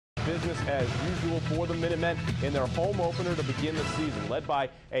business as usual for the Minutemen in their home opener to begin the season, led by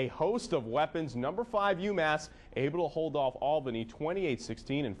a host of weapons. Number 5 UMass able to hold off Albany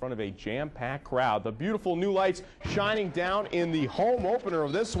 28-16 in front of a jam-packed crowd. The beautiful new lights shining down in the home opener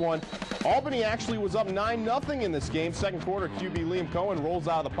of this one. Albany actually was up 9-0 in this game. Second quarter, QB Liam Cohen rolls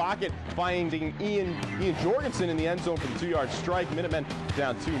out of the pocket, finding Ian Jorgensen in the end zone for the 2-yard strike. Minutemen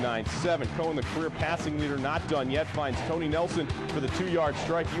down 2-9-7. Cohen, the career passing leader, not done yet, finds Tony Nelson for the 2-yard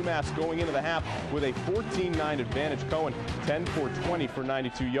strike. UMass going into the half with a 14-9 advantage. Cohen 10 for 20 for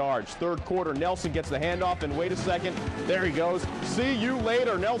 92 yards. Third quarter, Nelson gets the handoff, and wait a second, there he goes. See you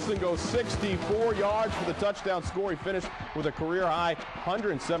later. Nelson goes 64 yards for the touchdown score. He finished with a career high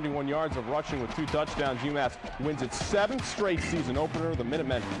 171 yards of rushing with 2 touchdowns. UMass wins its 7th straight season opener. The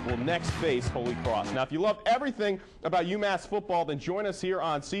Minutemen will next face Holy Cross. Now, if you love everything about UMass football, then join us here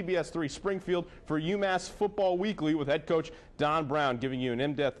on CBS 3 Springfield for UMass Football Weekly with head coach Don Brown giving you an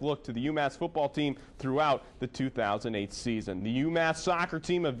in-depth look to the UMass football team throughout the 2008 season. The UMass soccer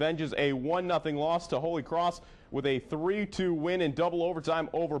team avenges a 1-0 loss to Holy Cross with a 3-2 win in double overtime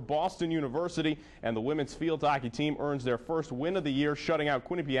over Boston University, and the women's field hockey team earns their first win of the year, shutting out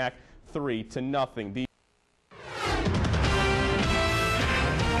Quinnipiac 3-0.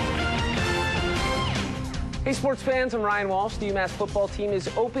 Hey sports fans, I'm Ryan Walsh. The UMass football team is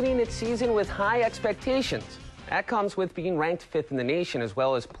opening its season with high expectations. That comes with being ranked 5th in the nation, as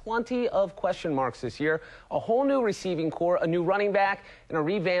well as plenty of question marks this year. A whole new receiving corps, a new running back, and a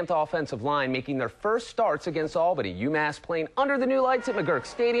revamped offensive line making their first starts against Albany. UMass playing under the new lights at McGurk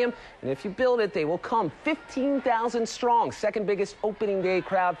Stadium, and if you build it, they will come 15,000 strong. Second biggest opening day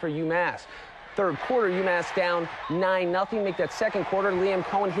crowd for UMass. Third quarter, UMass down 9-0. Make that second quarter. Liam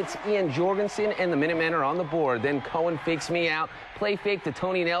Cohen hits Ian Jorgensen, and the Minutemen are on the board. Then Cohen fakes me out. Play fake to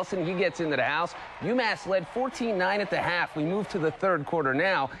Tony Nelson. He gets into the house. UMass led 14-9 at the half. We move to the third quarter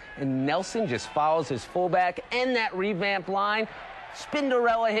now, and Nelson just follows his fullback and that revamped line.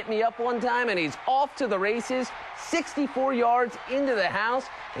 Spinderella hit me up one time, and he's off to the races. 64 yards into the house,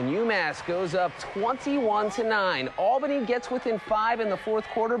 and UMass goes up 21-9. Albany gets within 5 in the fourth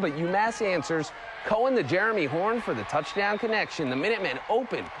quarter, but UMass answers. Cohen to Jeremy Horn for the touchdown connection. The Minutemen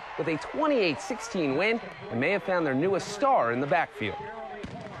open with a 28-16 win and may have found their newest star in the backfield.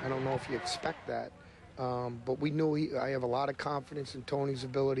 I don't know if you expect that, but we knew I have a lot of confidence in Tony's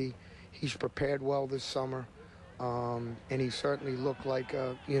ability. He's prepared well this summer. And he certainly looked like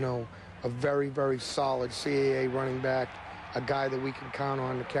a very, very solid CAA running back, a guy that we can count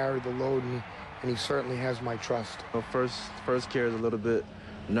on to carry the load, and he certainly has my trust. First carry was a little bit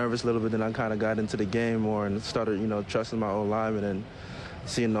nervous, then I kind of got into the game more and started, trusting my own lineman and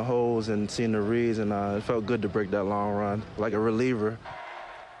seeing the holes and seeing the reads, and it felt good to break that long run, like a reliever.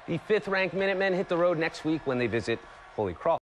 The 5th-ranked Minutemen hit the road next week when they visit Holy Cross.